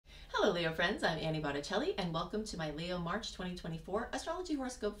Hello Leo friends, I'm Annie Botticelli and welcome to my Leo March 2024 Astrology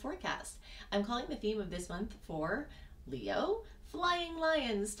Horoscope forecast. I'm calling the theme of this month for Leo, Flying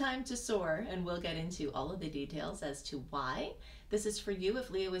Lions, Time to Soar, and we'll get into all of the details as to why. This is for you if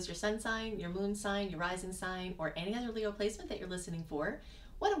Leo is your sun sign, your moon sign, your rising sign, or any other Leo placement that you're listening for.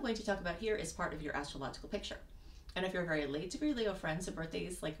 What I'm going to talk about here is part of your astrological picture. And if you're a very late degree Leo friend, so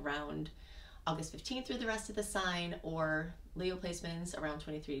birthdays like around August 15th through the rest of the sign, or Leo placements around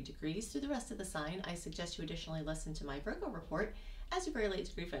 23 degrees through the rest of the sign, I suggest you additionally listen to my Virgo report, as your very late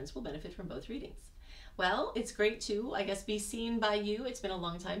degree friends will benefit from both readings. Well, it's great to, I guess, be seen by you. It's been a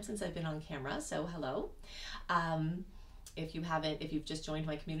long time since I've been on camera, so hello. If you've just joined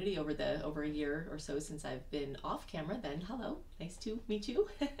my community over a year or so since I've been off camera, then hello, nice to meet you,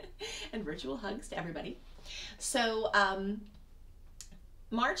 and virtual hugs to everybody. So,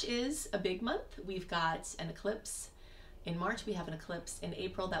 March is a big month. We've got an eclipse in March. We have an eclipse in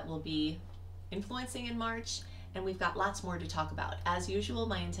April that will be influencing in March, and we've got lots more to talk about. As usual,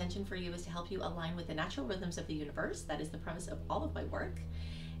 my intention for you is to help you align with the natural rhythms of the universe. That is the premise of all of my work.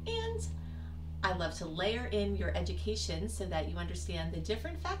 And I love to layer in your education so that you understand the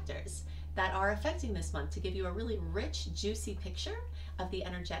different factors that are affecting this month to give you a really rich, juicy picture of the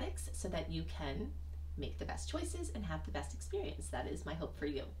energetics so that you can make the best choices and have the best experience. That is my hope for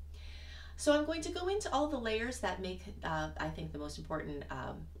you. So I'm going to go into all the layers that make, I think, the most important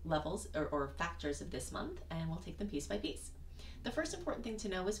levels or factors of this month, and we'll take them piece by piece. The first important thing to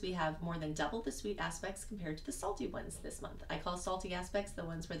know is we have more than double the sweet aspects compared to the salty ones this month. I call salty aspects the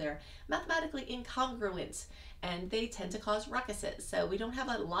ones where they're mathematically incongruent and they tend to cause ruckuses. So we don't have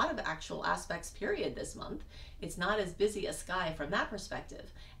a lot of actual aspects period this month. It's not as busy a sky from that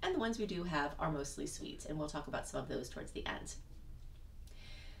perspective. And the ones we do have are mostly sweet, and we'll talk about some of those towards the end.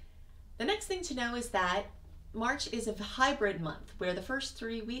 The next thing to know is that March is a hybrid month where the first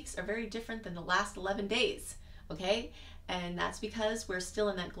 3 weeks are very different than the last 11 days, okay? And that's because we're still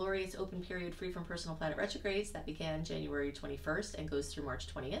in that glorious open period free from personal planet retrogrades that began January 21st and goes through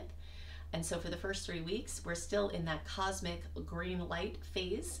March 20th. And so for the first 3 weeks, we're still in that cosmic green light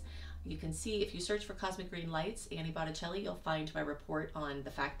phase. You can see if you search for cosmic green lights, Annie Botticelli, you'll find my report on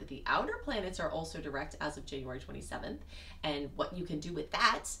the fact that the outer planets are also direct as of January 27th, and what you can do with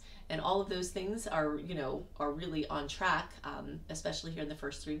that. And all of those things are, are really on track, especially here in the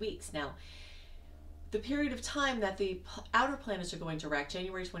first 3 weeks. Now, the period of time that the outer planets are going direct,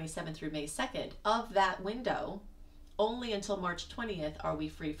 January 27th through May 2nd, of that window, only until March 20th are we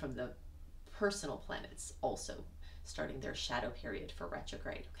free from the personal planets also starting their shadow period for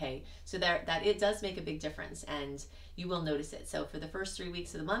retrograde, okay? So that it does make a big difference, and you will notice it. So for the first 3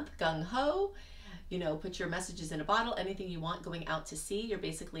 weeks of the month, gung-ho, put your messages in a bottle, anything you want going out to sea. You're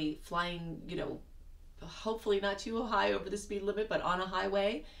basically flying, hopefully not too high over the speed limit, but on a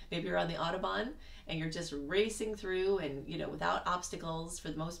highway. Maybe you're on the Autobahn and you're just racing through and, without obstacles for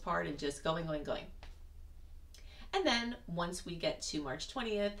the most part, and just going. And then once we get to March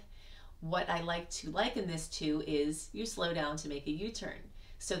 20th, what I like to liken this to is you slow down to make a U-turn.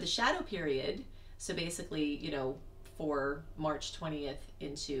 So the shadow period, so basically, for March 20th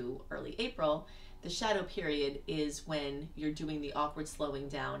into early April, the shadow period is when you're doing the awkward slowing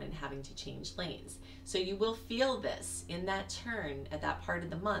down and having to change lanes. So you will feel this in that turn at that part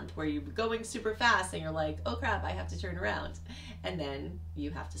of the month where you're going super fast and you're like, oh crap, I have to turn around. And then you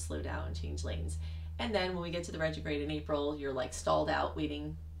have to slow down and change lanes. And then when we get to the retrograde in April, you're like stalled out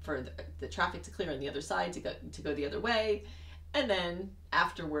waiting for the traffic to clear on the other side to go the other way. And then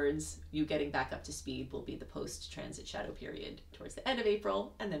afterwards, you getting back up to speed will be the post-transit shadow period towards the end of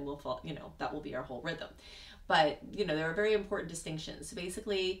April, and then we'll fall, that will be our whole rhythm. But, there are very important distinctions. So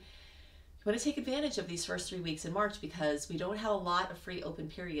basically, you want to take advantage of these first 3 weeks in March because we don't have a lot of free open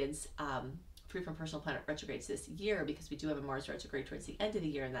periods, free from personal planet retrogrades this year, because we do have a Mars retrograde towards the end of the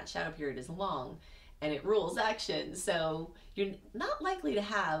year, and that shadow period is long, and it rules action. So you're not likely to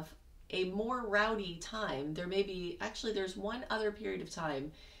have a more rowdy time. There's one other period of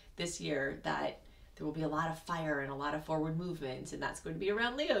time this year that there will be a lot of fire and a lot of forward movement, and that's going to be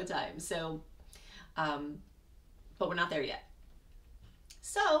around Leo time. So, but we're not there yet.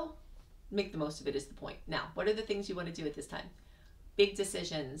 So make the most of it is the point. Now, what are the things you want to do at this time? Big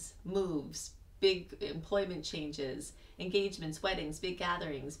decisions, moves, big employment changes, engagements, weddings, big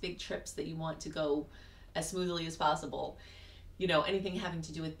gatherings, big trips that you want to go as smoothly as possible. Anything having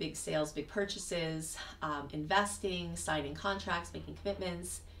to do with big sales, big purchases, investing, signing contracts, making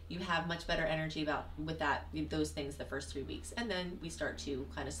commitments. You have much better energy with those things the first 3 weeks. And then we start to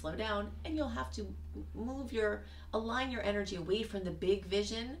kind of slow down, and you'll have to align your energy away from the big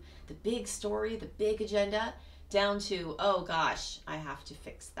vision, the big story, the big agenda, down to, oh gosh, I have to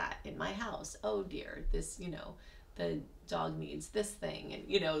fix that in my house. Oh dear, this, the dog needs this thing.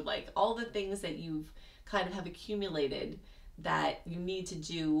 And, like all the things that you've kind of have accumulated that you need to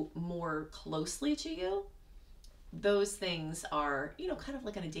do more closely to you. Those things are, kind of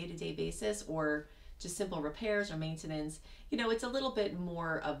like on a day-to-day basis, or just simple repairs or maintenance. It's a little bit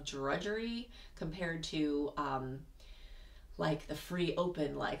more of drudgery compared to like the free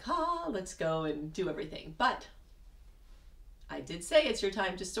open, like, let's go and do everything. But I did say it's your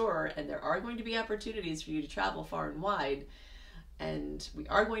time to soar, and there are going to be opportunities for you to travel far and wide. And we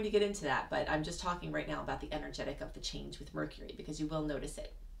are going to get into that, but I'm just talking right now about the energetic of the change with Mercury, because you will notice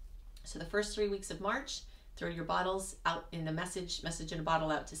it. So the first 3 weeks of March, throw your bottles out in the message in a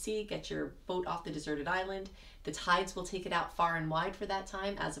bottle out to sea, get your boat off the deserted island. The tides will take it out far and wide for that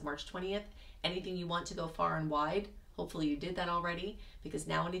time as of March 20th. Anything you want to go far and wide, hopefully you did that already, because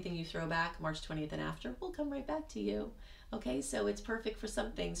now anything you throw back March 20th and after will come right back to you. Okay, so it's perfect for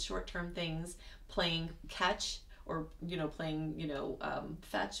some things, short-term things, playing catch, or playing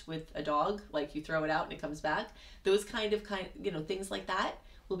fetch with a dog, like you throw it out and it comes back. Those kind of things like that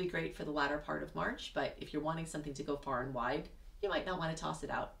will be great for the latter part of March. But if you're wanting something to go far and wide, you might not want to toss it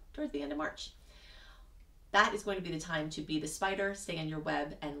out towards the end of March. That is going to be the time to be the spider, stay in your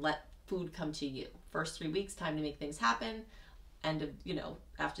web, and let food come to you. First 3 weeks, time to make things happen. End of,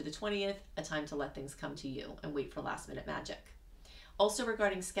 after the 20th, a time to let things come to you and wait for last minute magic. Also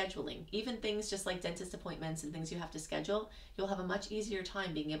regarding scheduling, even things just like dentist appointments and things you have to schedule, you'll have a much easier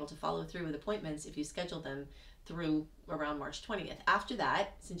time being able to follow through with appointments if you schedule them through around March 20th. After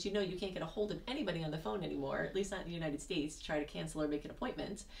that, since you can't get a hold of anybody on the phone anymore, at least not in the United States, to try to cancel or make an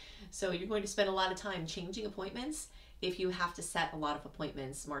appointment. So you're going to spend a lot of time changing appointments if you have to set a lot of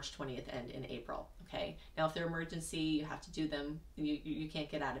appointments March 20th and in April. Okay. Now, if they're emergency, you have to do them, and you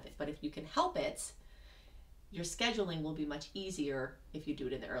can't get out of it. But if you can help it, your scheduling will be much easier if you do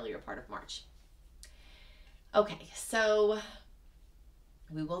it in the earlier part of March. Okay, so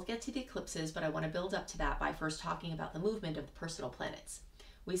we will get to the eclipses, but I want to build up to that by first talking about the movement of the personal planets.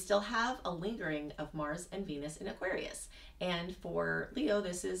 We still have a lingering of Mars and Venus in Aquarius. And for Leo,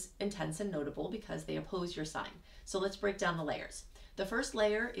 this is intense and notable because they oppose your sign. So let's break down the layers. The first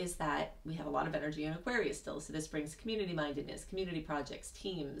layer is that we have a lot of energy in Aquarius still. So this brings community mindedness, community projects,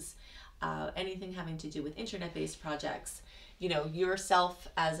 teams, anything having to do with internet-based projects, yourself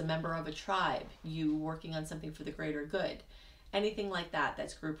as a member of a tribe, you working on something for the greater good, anything like that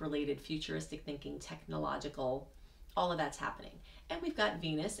that's group-related, futuristic thinking, technological, all of that's happening. And we've got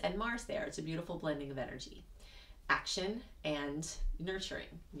Venus and Mars there. It's a beautiful blending of energy, action and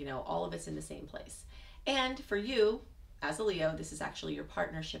nurturing, all of it's in the same place. And for you, as a Leo, this is actually your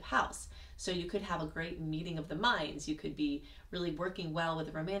partnership house. So you could have a great meeting of the minds. You could be really working well with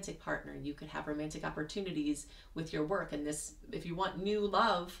a romantic partner. You could have romantic opportunities with your work. And this, if you want new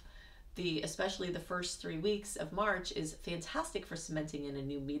love, especially the first 3 weeks of March is fantastic for cementing in a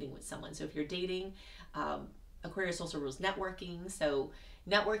new meeting with someone. So if you're dating, Aquarius also rules networking. So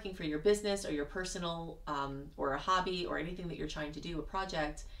networking for your business or your personal or a hobby or anything that you're trying to do, a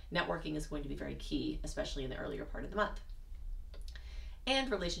project, networking is going to be very key, especially in the earlier part of the month.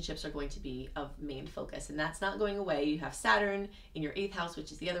 And relationships are going to be of main focus, and that's not going away. You have Saturn in your 8th house,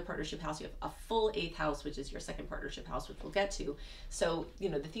 which is the other partnership house. You have a full 8th house, which is your second partnership house, which we'll get to. So,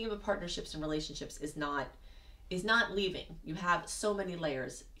 the theme of partnerships and relationships is not leaving. You have so many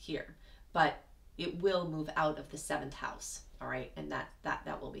layers here, but it will move out of the 7th house. All right. And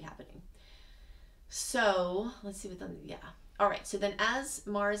that will be happening. So let's see All right. So then as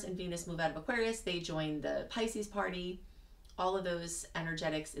Mars and Venus move out of Aquarius, they join the Pisces party. All of those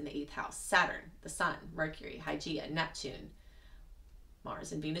energetics in the 8th house, Saturn, the Sun, Mercury, Hygeia, Neptune,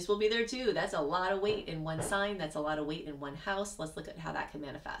 Mars and Venus will be there too. That's a lot of weight in one sign. That's a lot of weight in one house. Let's look at how that can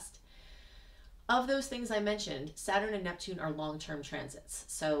manifest. Of those things I mentioned, Saturn and Neptune are long-term transits.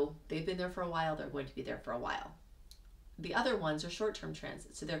 So they've been there for a while. They're going to be there for a while. The other ones are short-term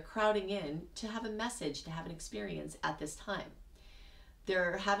transits. So they're crowding in to have a message, to have an experience at this time.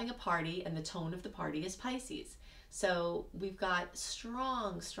 They're having a party, and the tone of the party is Pisces. So we've got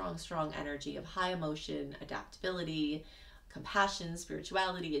strong, strong, strong energy of high emotion, adaptability, compassion,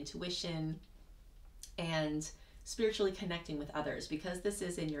 spirituality, intuition, and spiritually connecting with others. Because this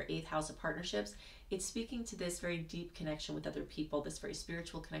is in your 8th house of partnerships, it's speaking to this very deep connection with other people, this very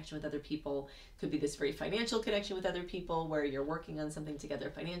spiritual connection with other people. Could be this very financial connection with other people where you're working on something together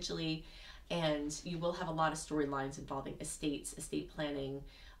financially. And you will have a lot of storylines involving estates, estate planning,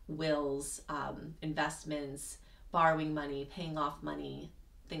 wills, investments, borrowing money, paying off money,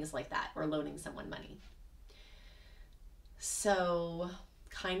 things like that, or loaning someone money. So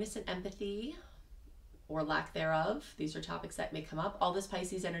kindness and empathy, or lack thereof. These are topics that may come up. All this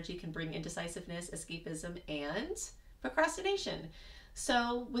Pisces energy can bring indecisiveness, escapism, and procrastination.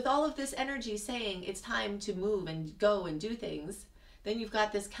 So with all of this energy saying it's time to move and go and do things, then you've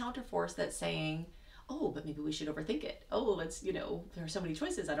got this counterforce that's saying, oh, but maybe we should overthink it. Oh, let's, you know, there are so many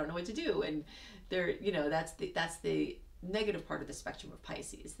choices, I don't know what to do. And there, you know, that's the negative part of the spectrum of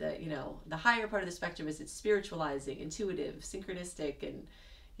Pisces. The, you know, the higher part of the spectrum is it's spiritualizing, intuitive, synchronistic, and,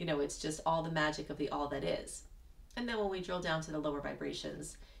 you know, it's just all the magic of the all that is. And then when we drill down to the lower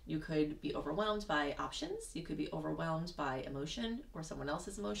vibrations, you could be overwhelmed by options. You could be overwhelmed by emotion or someone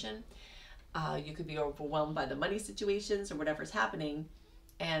else's emotion. You could be overwhelmed by the money situations or whatever's happening.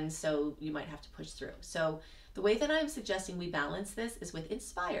 And so you might have to push through. So the way that I'm suggesting we balance this is with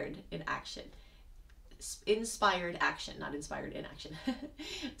inspired in action. Inspired action, not inspired inaction.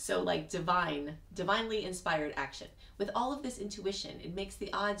 So like divinely inspired action. With all of this intuition, it makes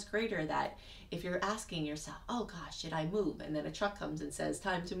the odds greater that if you're asking yourself, oh gosh, should I move? And then a truck comes and says,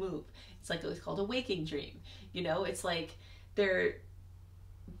 time to move. It's like it's called a waking dream. You know, it's like the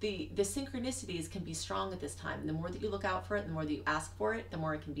synchronicities can be strong at this time. And the more that you look out for it, the more that you ask for it, the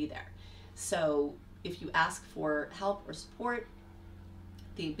more it can be there. So if you ask for help or support,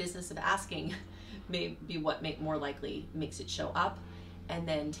 the business of asking may be what more likely makes it show up. And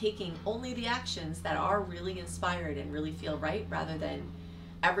then taking only the actions that are really inspired and really feel right, rather than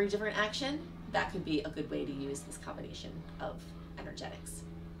every different action, that could be a good way to use this combination of energetics.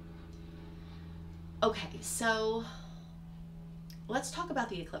 Okay, so let's talk about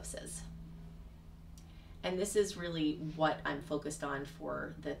the eclipses. And this is really what I'm focused on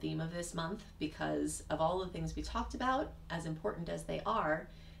for the theme of this month, because of all the things we talked about, as important as they are,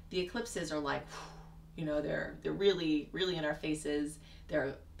 the eclipses are like, you know, they're really, really in our faces.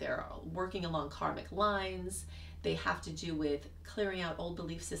 They're working along karmic lines. They have to do with clearing out old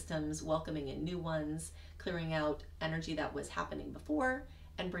belief systems, welcoming in new ones, clearing out energy that was happening before,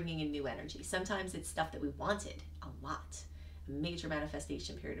 and bringing in new energy. Sometimes it's stuff that we wanted a lot, a major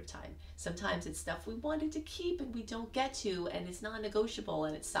manifestation period of time. Sometimes it's stuff we wanted to keep and we don't get to, and it's non-negotiable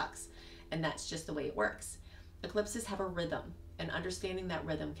and it sucks. And that's just the way it works. Eclipses have a rhythm, and understanding that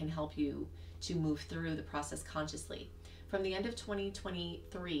rhythm can help you to move through the process consciously. From the end of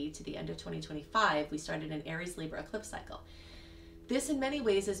 2023 to the end of 2025, we started an Aries Libra eclipse cycle. This in many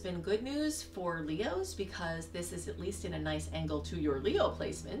ways has been good news for Leos, because this is at least in a nice angle to your Leo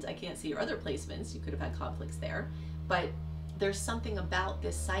placement. I can't see your other placements. You could have had conflicts there. But there's something about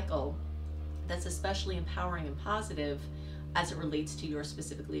this cycle that's especially empowering and positive as it relates to your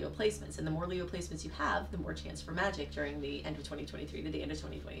specific Leo placements. And the more Leo placements you have, the more chance for magic during the end of 2023 to the end of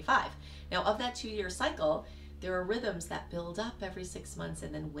 2025. Now, of that 2-year cycle, there are rhythms that build up every 6 months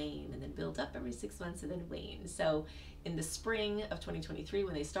and then wane, and then build up every 6 months and then wane. So in the spring of 2023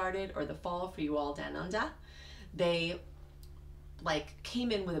 when they started, or the fall for you all down under, they like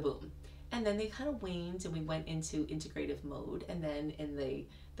came in with a boom. And then they kind of waned and we went into integrative mode. And then in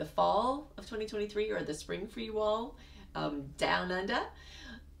the fall of 2023, or the spring for you all, down under,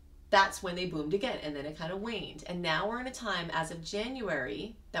 that's when they boomed again, and then it kind of waned. And now we're in a time, as of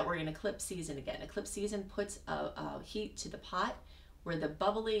January, that we're in eclipse season again. Eclipse season puts a heat to the pot, where the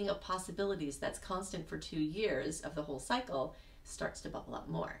bubbling of possibilities that's constant for 2 years of the whole cycle starts to bubble up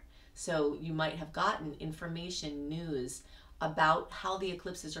more. So you might have gotten information, news about how the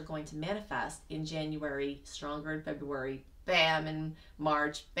eclipses are going to manifest in January, stronger in February, bam in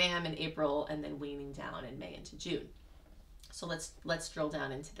March, bam in April, and then waning down in May into June. So let's drill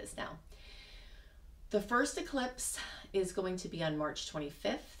down into this now. The first eclipse is going to be on March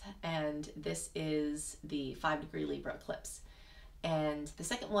 25th, and this is the 5-degree Libra eclipse. And the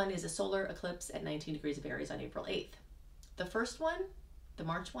second one is a solar eclipse at 19 degrees of Aries on April 8th. The first one, the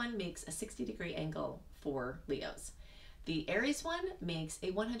March one, makes a 60-degree angle for Leos. The Aries one makes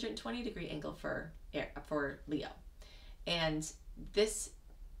a 120-degree angle for Leo. And this,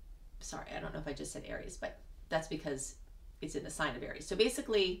 sorry, I don't know if I just said Aries, but that's because it's in the sign of Aries. So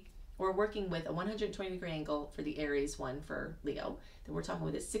basically, we're working with a 120-degree angle for the Aries one for Leo. Then we're talking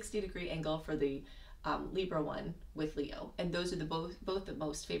with a 60-degree angle for the Libra one with Leo. And those are both the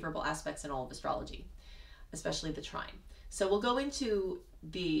most favorable aspects in all of astrology, especially the trine. So we'll go into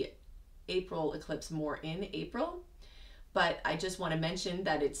the April eclipse more in April, but I just want to mention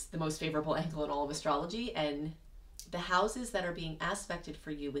that it's the most favorable angle in all of astrology, and the houses that are being aspected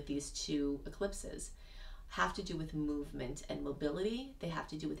for you with these 2 eclipses have to do with movement and mobility. They have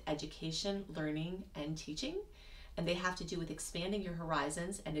to do with education, learning, and teaching. And they have to do with expanding your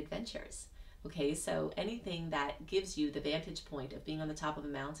horizons and adventures. Okay, so anything that gives you the vantage point of being on the top of a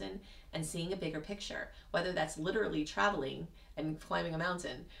mountain and seeing a bigger picture, whether that's literally traveling and climbing a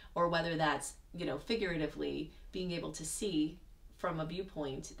mountain, or whether that's, you know, figuratively being able to see from a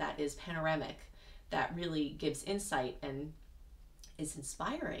viewpoint that is panoramic, that really gives insight and is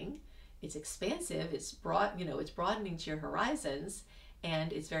inspiring. It's expansive, it's broad, you know, it's broadening to your horizons,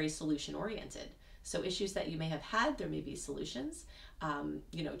 and it's very solution oriented. So issues that you may have had, there may be solutions.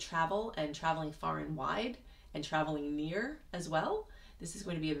 You know, travel and traveling far and wide and traveling near as well. This is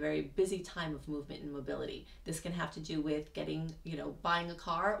going to be a very busy time of movement and mobility. This can have to do with getting, you know, buying a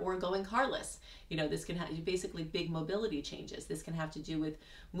car or going carless. You know, this can have basically big mobility changes. This can have to do with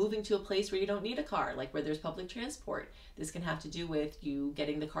moving to a place where you don't need a car, like where there's public transport. This can have to do with you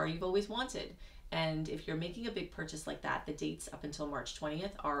getting the car you've always wanted. And if you're making a big purchase like that, the dates up until March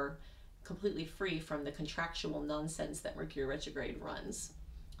 20th are completely free from the contractual nonsense that Mercury retrograde runs.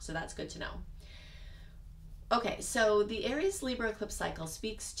 So that's good to know. Okay, so the Aries Libra eclipse cycle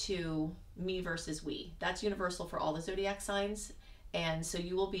speaks to me versus we. That's universal for all the zodiac signs. And so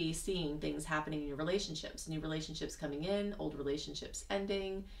you will be seeing things happening in your relationships, new relationships coming in, old relationships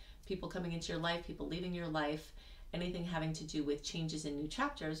ending, people coming into your life, people leaving your life, anything having to do with changes in new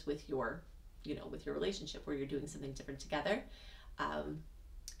chapters with your, you know, with your relationship where you're doing something different together.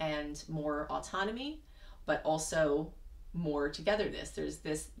 And more autonomy, but also more togetherness. There's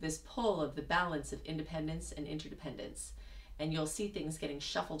this pull of the balance of independence and interdependence, and you'll see things getting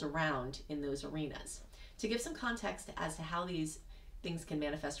shuffled around in those arenas. To give some context as to how these things can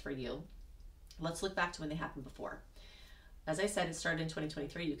manifest for you, let's look back to when they happened before. As I said, it started in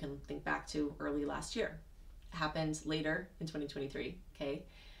 2023. You can think back to early last year. It happened later in 2023, okay?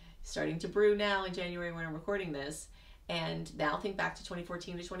 Starting to brew now in January when I'm recording this. And now think back to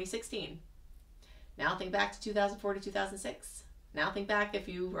 2014 to 2016. Now think back to 2004 to 2006. Now think back, if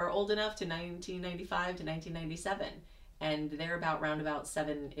you are old enough, to 1995 to 1997. And they're about roundabout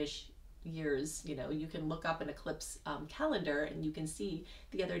 7-ish years. You know, you can look up an eclipse calendar and you can see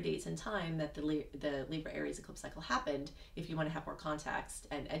the other dates and time that the Libra Aries eclipse cycle happened if you want to have more context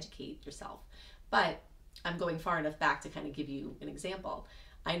and educate yourself. But I'm going far enough back to kind of give you an example.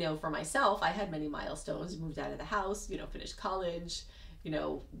 I know for myself, I had many milestones, moved out of the house, you know, finished college, you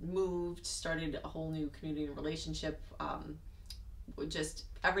know, moved, started a whole new community and relationship, just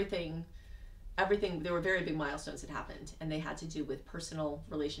everything, there were very big milestones that happened, and they had to do with personal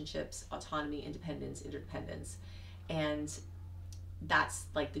relationships, autonomy, independence, interdependence, and that's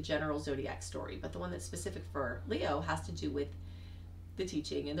like the general zodiac story. But the one that's specific for Leo has to do with the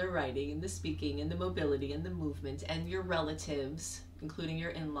teaching and the writing and the speaking and the mobility and the movement and your relatives, including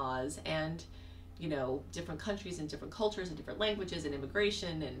your in-laws, and, you know, different countries and different cultures and different languages and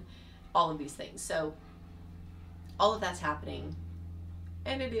immigration and all of these things. So all of that's happening,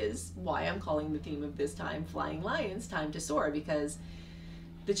 and it is why I'm calling the theme of this time Flying Lions, Time to Soar, because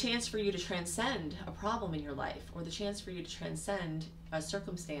the chance for you to transcend a problem in your life, or the chance for you to transcend a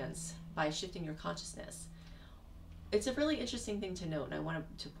circumstance by shifting your consciousness. It's a really interesting thing to note, and I wanted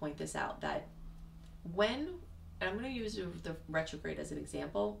to point this out, that when, and I'm going to use the retrograde as an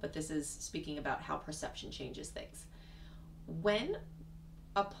example, but this is speaking about how perception changes things. When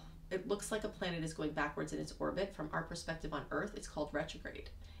it looks like a planet is going backwards in its orbit, from our perspective on Earth, it's called retrograde.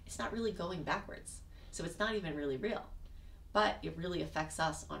 It's not really going backwards, so it's not even really real, but it really affects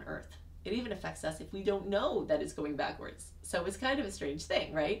us on Earth. It even affects us if we don't know that it's going backwards. So it's kind of a strange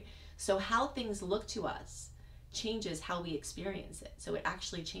thing, right? So how things look to us changes how we experience it. So it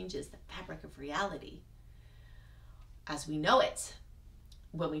actually changes the fabric of reality as we know it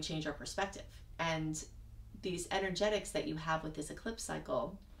when we change our perspective. And these energetics that you have with this eclipse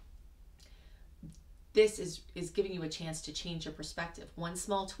cycle, this is giving you a chance to change your perspective. One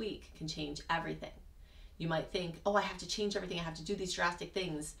small tweak can change everything. You might think, oh, I have to change everything, I have to do these drastic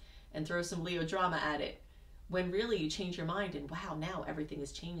things and throw some Leo drama at it, when really you change your mind and wow, now everything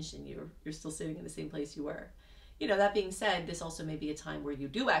has changed and you're still sitting in the same place you were. You know, that being said, this also may be a time where you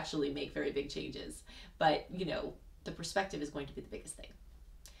do actually make very big changes, but you know, the perspective is going to be the biggest thing.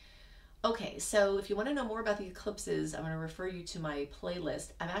 Okay, so if you want to know more about the eclipses, I'm going to refer you to my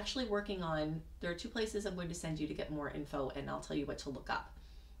playlist. I'm actually working on, there are 2 places I'm going to send you to get more info, and I'll tell you what to look up.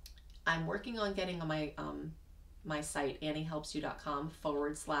 I'm working on getting on my my site,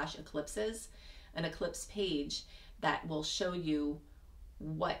 anniehelpsyou.com/eclipses, an eclipse page that will show you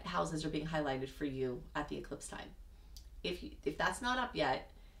what houses are being highlighted for you at the eclipse time. If that's not up yet,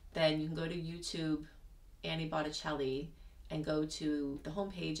 then you can go to YouTube, Annie Botticelli, and go to the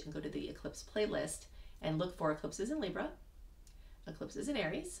homepage and go to the eclipse playlist and look for eclipses in Libra, eclipses in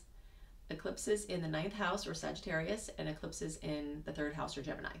Aries, eclipses in the 9th house or Sagittarius, and eclipses in the 3rd house or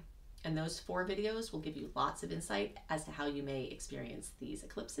Gemini. And those 4 videos will give you lots of insight as to how you may experience these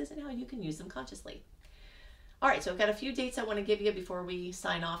eclipses and how you can use them consciously. All right, so I've got a few dates I want to give you before we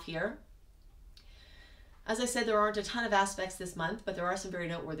sign off here. As I said, there aren't a ton of aspects this month, but there are some very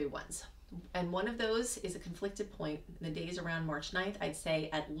noteworthy ones. And one of those is a conflicted point. The days around March 9th, I'd say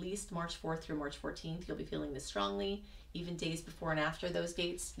at least March 4th through March 14th, you'll be feeling this strongly. Even days before and after those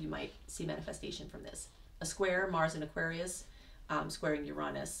dates, you might see manifestation from this. A square, Mars in Aquarius, squaring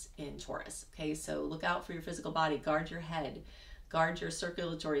Uranus in Taurus. Okay, so look out for your physical body. Guard your head. Guard your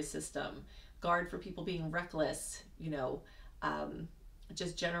circulatory system. Guard for people being reckless,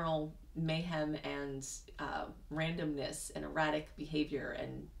 just general mayhem and randomness and erratic behavior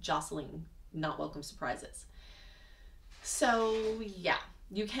and jostling not welcome surprises. So yeah,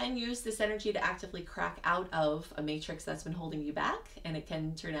 you can use this energy to actively crack out of a matrix that's been holding you back, and it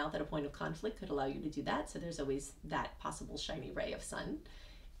can turn out that a point of conflict could allow you to do that. So there's always that possible shiny ray of sun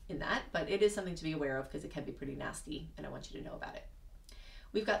in that, but it is something to be aware of because it can be pretty nasty, and I want you to know about it.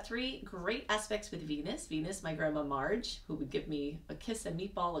 We've got 3 great aspects with Venus. Venus, my grandma Marge, who would give me a kiss, a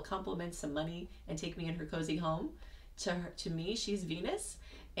meatball, a compliment, some money, and take me in her cozy home. To me, she's Venus,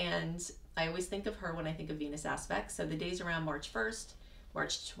 and I always think of her when I think of Venus aspects. So the days around March 1st,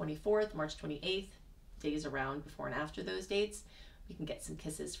 March 24th, March 28th, days around before and after those dates, we can get some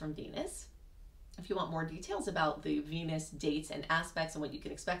kisses from Venus. If you want more details about the Venus dates and aspects and what you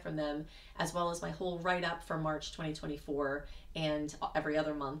can expect from them, as well as my whole write-up for March 2024 and every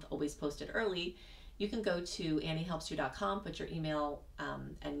other month, always posted early, you can go to anniehelpsyou.com, put your email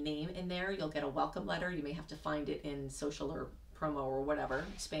and name in there. You'll get a welcome letter. You may have to find it in social or promo or whatever,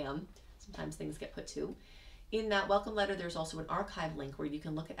 spam. Sometimes things get put to. In that welcome letter, there's also an archive link where you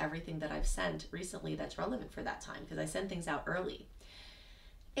can look at everything that I've sent recently that's relevant for that time, because I send things out early.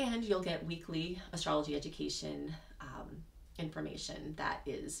 And you'll get weekly astrology education information that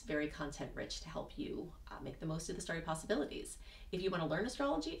is very content rich to help you make the most of the starry possibilities. If you want to learn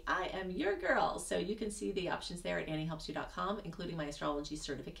astrology, I am your girl. So you can see the options there at anniehelpsyou.com, including my astrology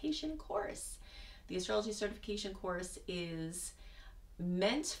certification course. The astrology certification course is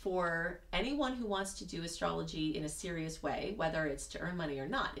meant for anyone who wants to do astrology in a serious way, whether it's to earn money or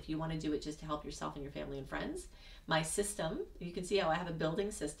not. If you want to do it just to help yourself and your family and friends, my system, you can see how I have a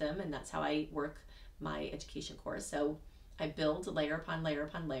building system, and that's how I work my education course. So I build layer upon layer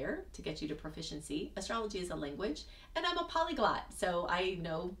upon layer to get you to proficiency. Astrology is a language, and I'm a polyglot, so I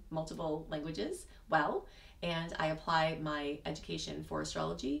know multiple languages well, and I apply my education for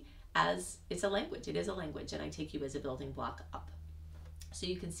astrology as it's a language. It is a language, and I take you as a building block up. So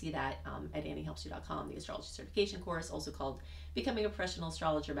you can see that at anniehelpsyou.com, the astrology certification course, also called Becoming a Professional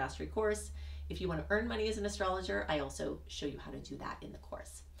Astrologer Mastery Course. If you want to earn money as an astrologer, I also show you how to do that in the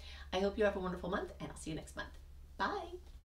course. I hope you have a wonderful month, and I'll see you next month. Bye.